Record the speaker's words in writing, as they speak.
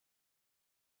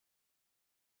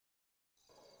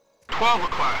12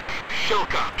 o'clock.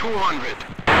 Shilka, 200.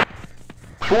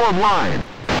 Form line.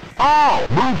 All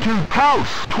move to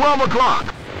house, 12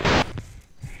 o'clock.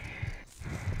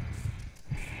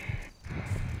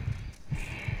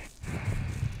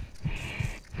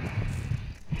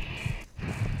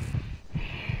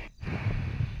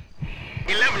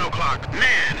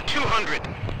 Man, 200.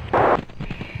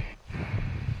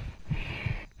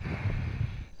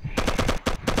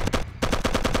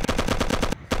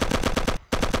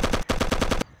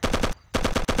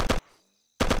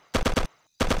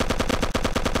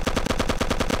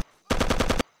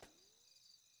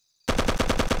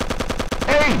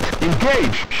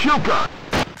 Engage, Shilka.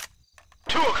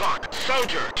 2 o'clock,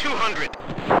 soldier, 200.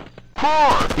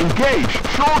 4, engage,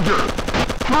 soldier.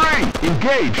 3,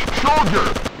 engage, soldier.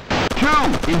 2,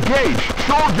 engage,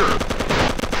 soldier.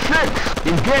 6,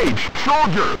 engage,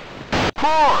 soldier.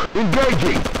 4,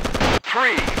 engaging.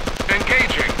 3,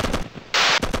 engaging.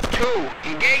 2,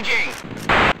 engaging.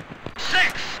 6,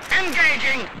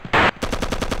 engaging.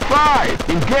 5,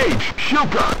 engage,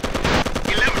 Shilka.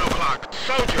 11 o'clock,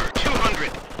 soldier,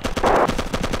 200.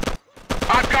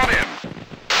 I've got him.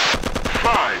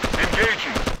 5,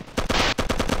 engaging.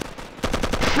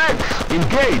 6,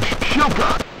 engage,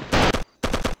 Shilka.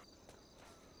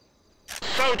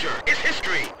 Soldier, it's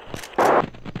history.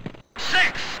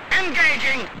 6,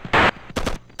 engaging.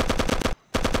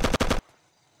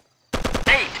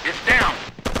 8 is down.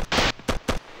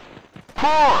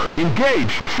 4,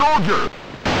 engage, soldier.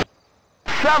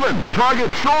 7,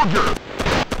 target soldier.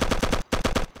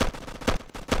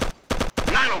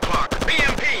 9 o'clock,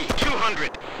 BMP,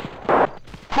 200.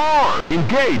 4,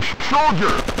 engage,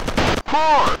 soldier.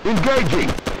 4, engaging.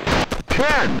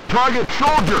 10, target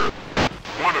soldier.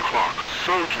 1 o'clock,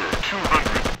 soldier,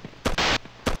 200.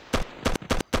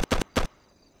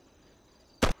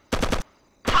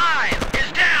 5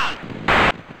 is down.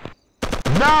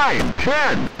 9,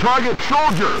 10, target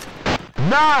soldier.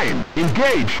 9,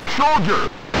 engage, soldier.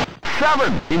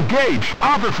 7, engage,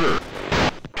 officer.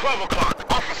 12 o'clock,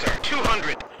 officer,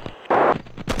 200.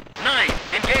 9,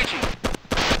 engaging.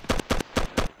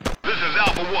 This is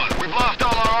Alpha 1. We've lost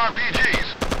all our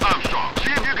RPGs. Armstrong,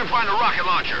 see if you can find a rocket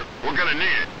launcher. We're gonna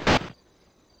need it.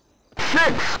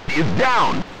 6 is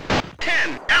down.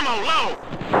 10, ammo low.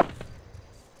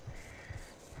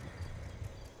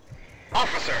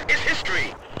 Officer, it's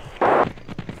history.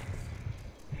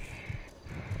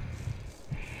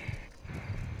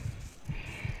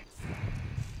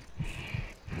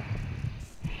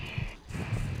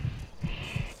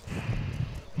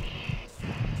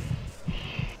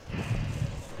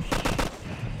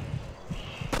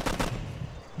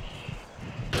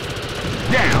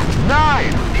 Down. 9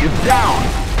 is down.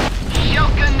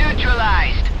 Shilka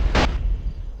neutralized.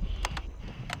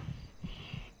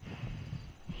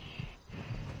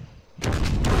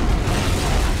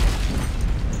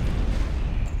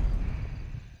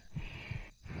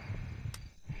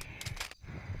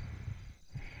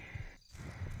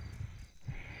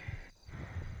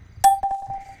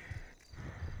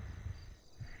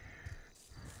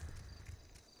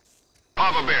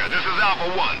 Papa Bear, this is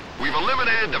Alpha 1. We've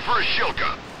eliminated the first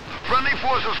Shilka. Friendly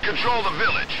forces control the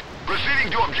village.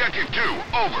 Proceeding to Objective 2.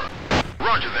 Over.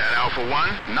 Roger that, Alpha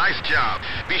 1. Nice job.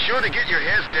 Be sure to get your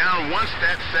heads down once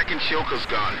that second Shilka's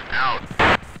gone. Out.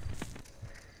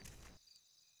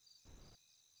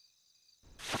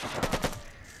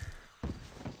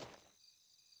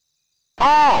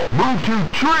 All move to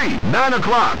tree, 9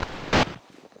 o'clock.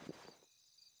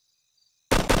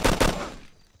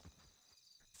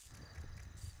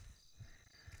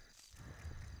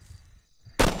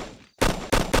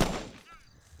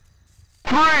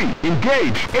 Three,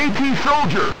 engage, AT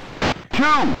soldier. 2,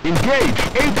 engage,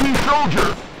 AT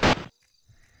soldier.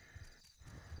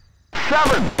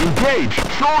 7, engage,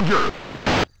 soldier.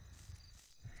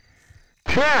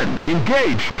 10,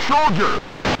 engage, soldier.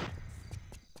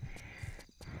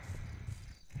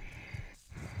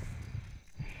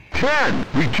 10,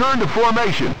 return to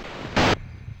formation.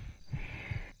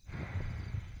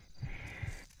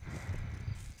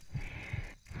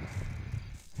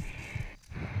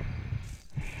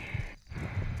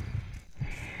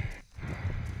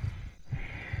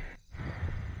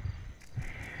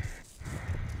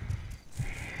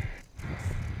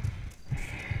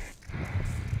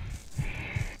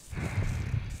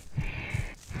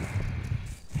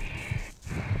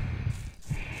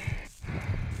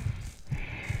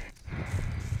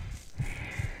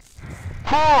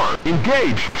 Four,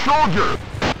 engage, soldier.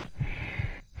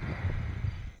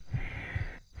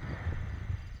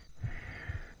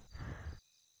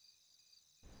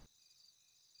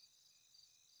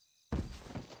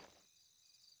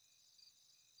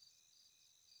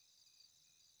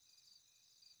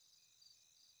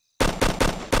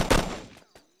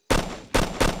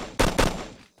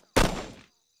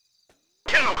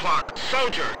 o'clock,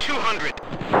 soldier, 200.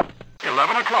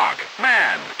 11 o'clock,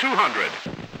 man, 200.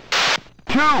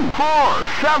 2, 4,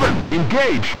 7,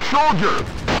 engage, soldier.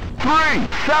 3,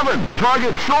 7,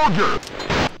 target soldier.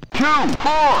 2,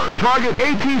 4, target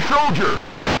AT soldier.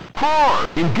 4,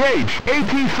 engage,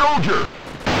 AT soldier.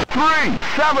 3,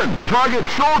 7, target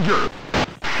soldier.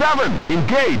 7,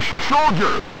 engage,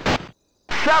 soldier.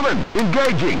 7,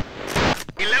 engaging.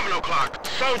 11 o'clock,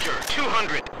 soldier,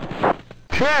 200.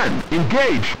 10,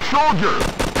 engage, soldier.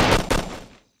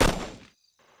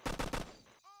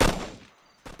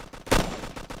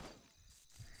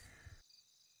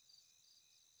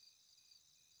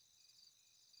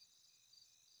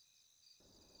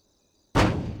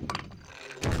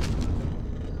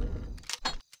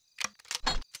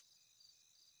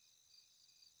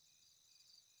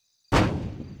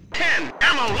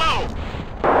 Ammo low!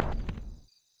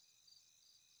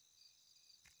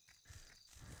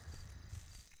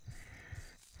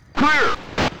 Clear!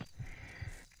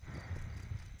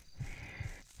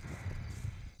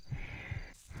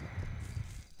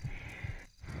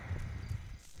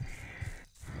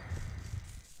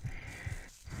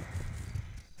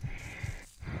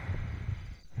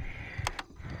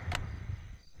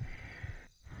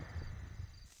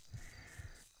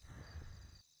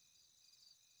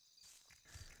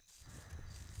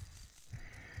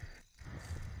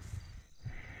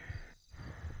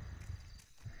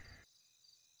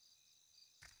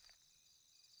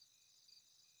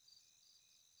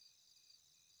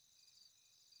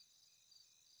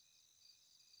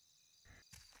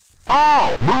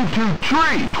 All move to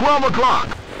tree, 12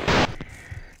 o'clock.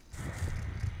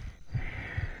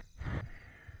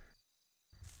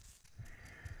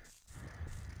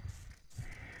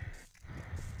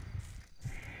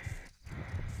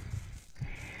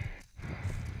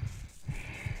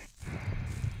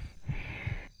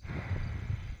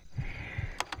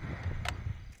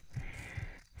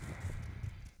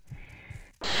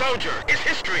 Soldier, it's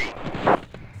history.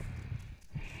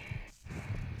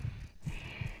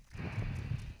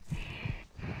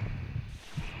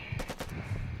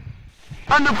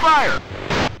 Under fire!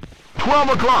 12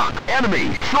 o'clock,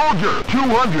 enemy, soldier,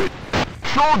 200.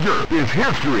 Soldier is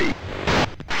history.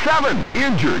 7,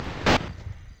 injured.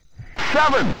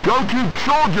 7, go to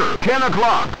soldier, 10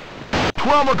 o'clock.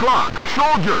 12 o'clock,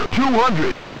 soldier,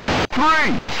 200.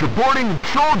 3, supporting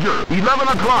soldier, 11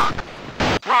 o'clock.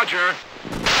 Roger.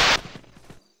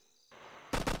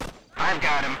 I've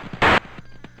got him.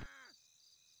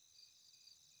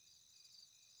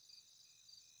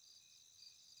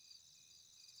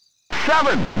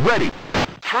 7, ready.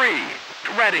 3,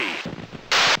 ready.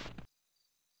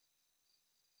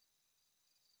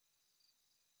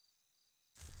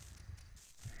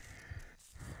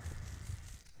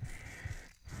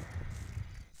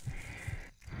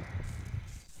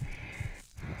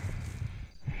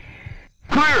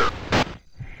 Clear!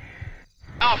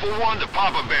 Alpha 1 to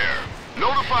Papa Bear.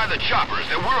 Notify the choppers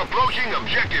that we're approaching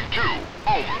Objective 2.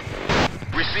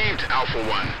 Over. Received, Alpha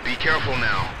 1. Be careful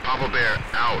now. Papa Bear,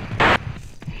 out.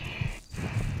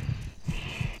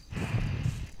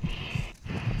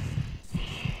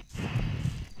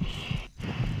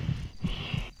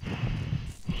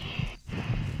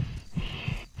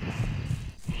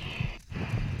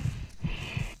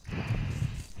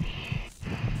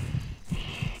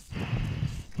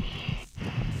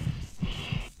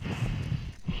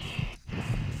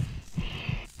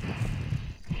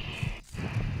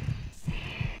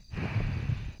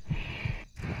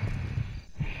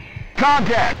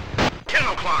 Contact! 10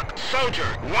 o'clock, soldier,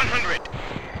 100.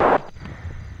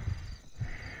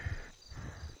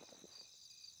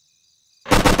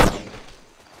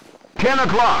 Ten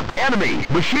o'clock, enemy,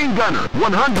 machine gunner,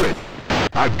 100.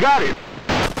 I've got it.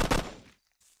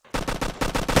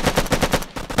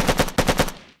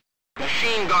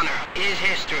 Machine gunner is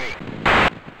history.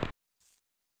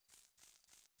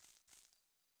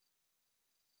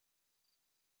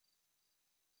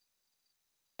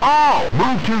 All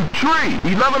move to tree,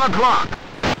 11 o'clock.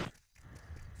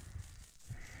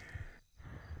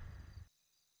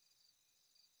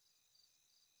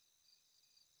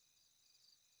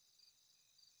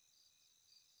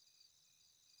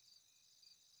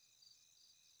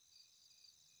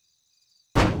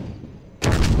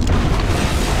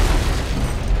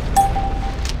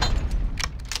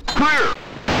 Clear!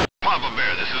 Papa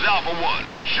Bear, this is Alpha 1.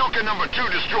 Shilka number 2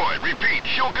 destroyed. Repeat,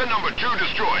 Shilka number 2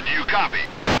 destroyed. Do you copy?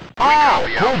 All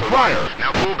We copy, hold Alpha fire. 1.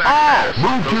 Now pull back All fast.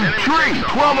 move Those to enemy tree, tanks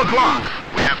are 12 on the o'clock.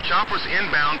 move. We have choppers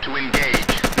inbound to engage.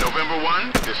 November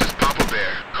 1, this is Papa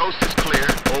Bear. Coast is clear.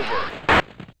 Over.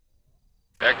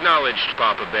 Acknowledged,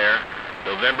 Papa Bear.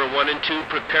 November 1 and 2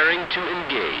 preparing to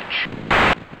engage.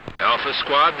 Alpha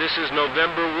Squad, this is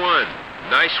November 1.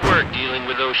 Nice work dealing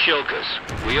with those Shilkas.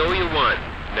 We owe you one.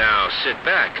 Now sit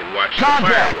back and watch the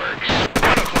fireworks.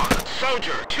 1 o'clock.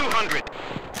 Soldier, 200.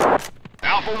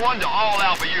 Alpha 1 to all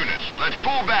Alpha units. Let's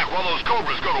pull back while those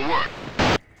Cobras go to work.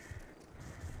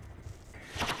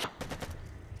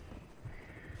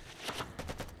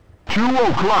 Two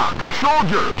o'clock.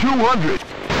 Soldier, 200.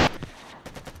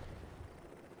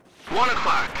 1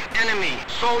 o'clock. Enemy.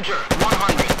 Soldier,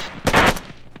 100.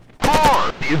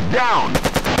 4 is down.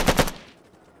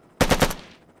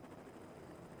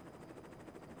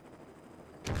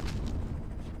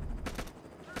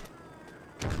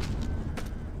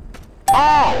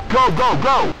 All, go, go,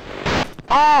 go.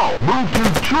 All, move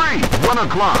to tree. 1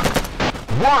 o'clock.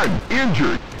 1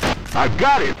 injured. I've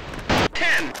got it.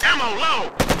 10. Ammo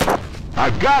low.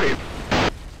 I've got it.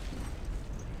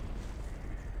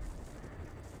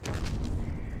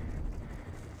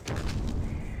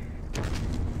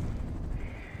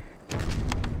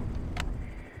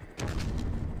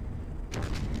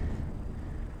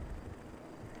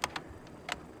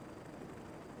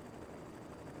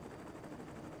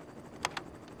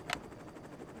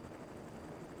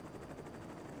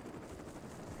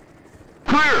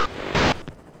 Clear!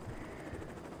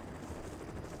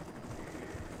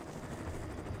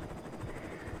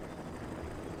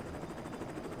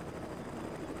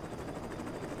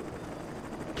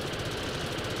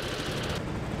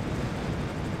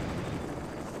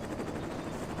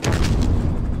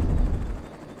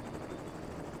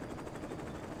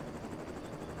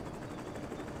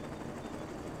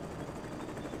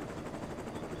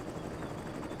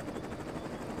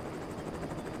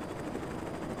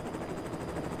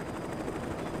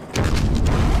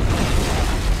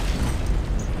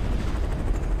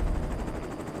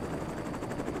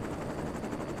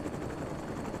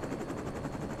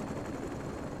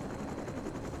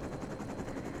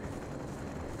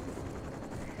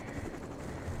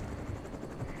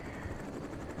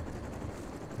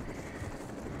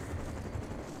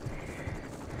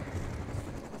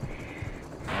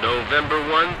 November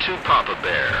 1 to Papa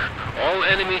Bear. All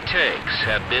enemy tanks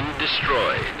have been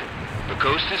destroyed. The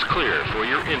coast is clear for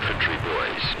your infantry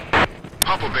boys.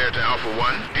 Papa Bear to Alpha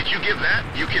 1. Did you get that?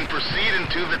 You can proceed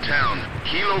into the town.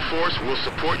 Kilo Force will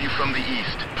support you from the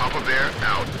east. Papa Bear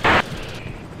out.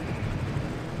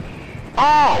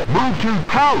 All, move to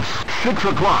house. 6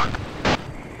 o'clock.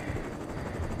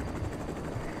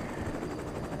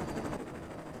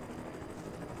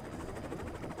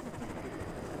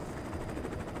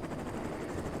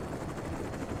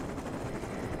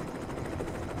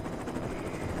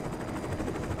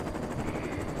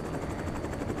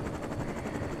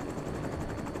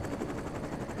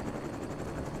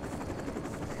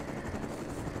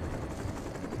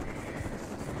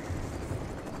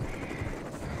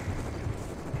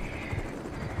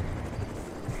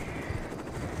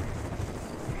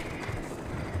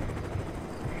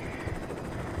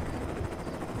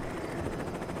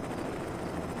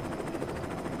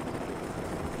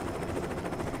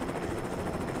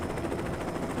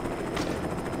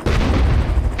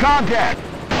 Contact!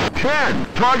 10,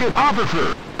 target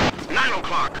officer! 9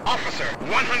 o'clock. Officer,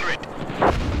 100.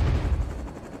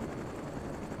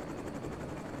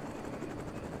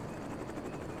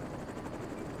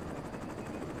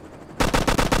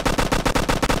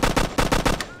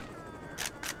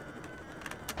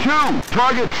 Two,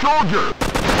 target soldier!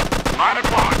 9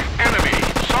 o'clock. Enemy.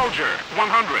 Soldier.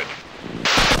 100.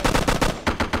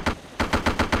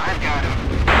 I've got him.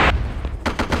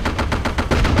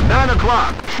 9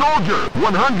 o'clock, soldier,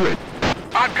 100.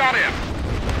 I've got him.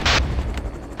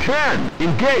 10,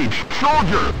 engage,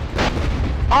 soldier.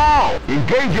 All,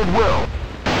 engage at will.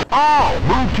 All,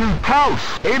 move to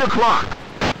house, 8 o'clock.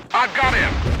 I've got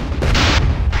him.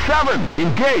 7,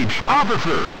 engage,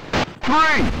 officer. 3,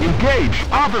 engage,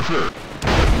 officer.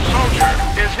 Soldier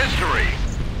is history.